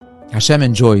Hashem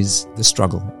enjoys the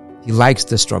struggle. He likes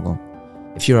the struggle.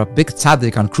 If you're a big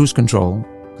tzaddik on cruise control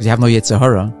because you have no Yetzer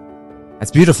Hara,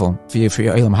 that's beautiful for your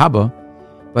Olam Haba.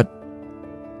 But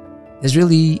there's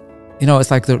really,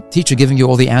 it's like the teacher giving you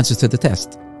all the answers to the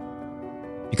test.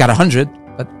 You got 100,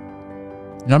 but you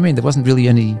know what I mean? There wasn't really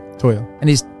any toil,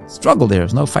 any struggle there.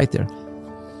 There's no fight there.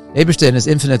 Eibishter in his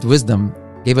infinite wisdom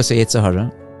gave us a Yetzer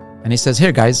Hara, and he says,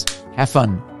 here guys, have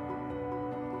fun.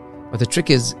 But the trick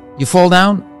is, you fall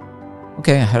down,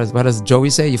 okay, what does Joey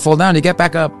say? You fall down, you get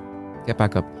back up. Get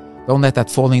back up. Don't let that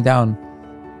falling down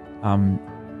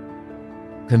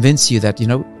convince you that,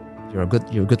 you're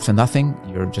good for nothing.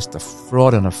 You're just a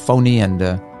fraud and a phony, and,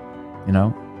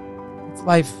 it's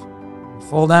life. You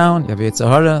fall down, you have Yetzer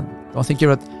Hara.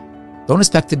 Don't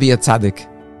expect to be a tzaddik,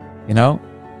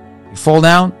 You fall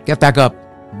down, get back up,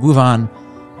 move on,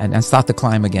 and start to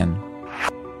climb again.